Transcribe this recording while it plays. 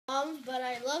but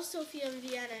I love Sophia and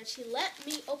Vienna, and she let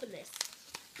me open this.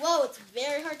 Whoa, it's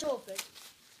very hard to open.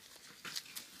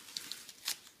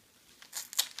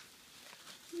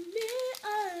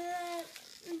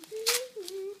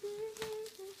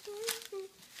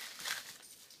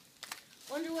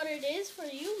 Wonder what it is for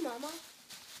you, Mama.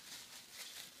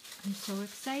 I'm so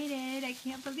excited. I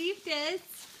can't believe this.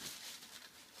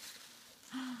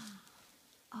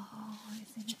 Oh,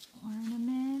 is it an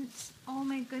ornament? Oh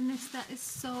my goodness, that is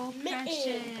so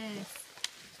precious.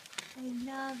 I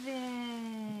love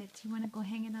it. You want to go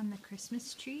hang it on the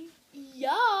Christmas tree? Yeah.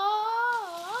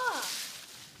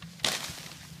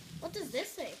 What does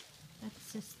this say?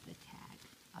 That's just the tag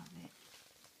of it.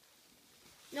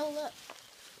 No, look.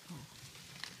 Oh.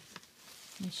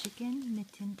 Michigan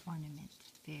Mitten Ornament.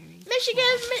 Very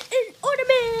Michigan Mitten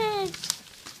Ornament!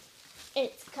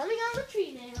 It's coming on the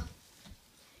tree now.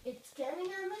 It's coming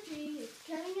on the tree. It's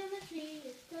coming on the tree.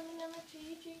 It's coming on the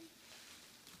tree.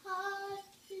 High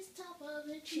is top of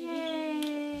the tree.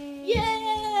 Yay!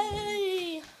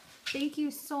 Yay! Thank you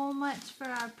so much for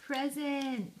our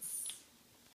presents.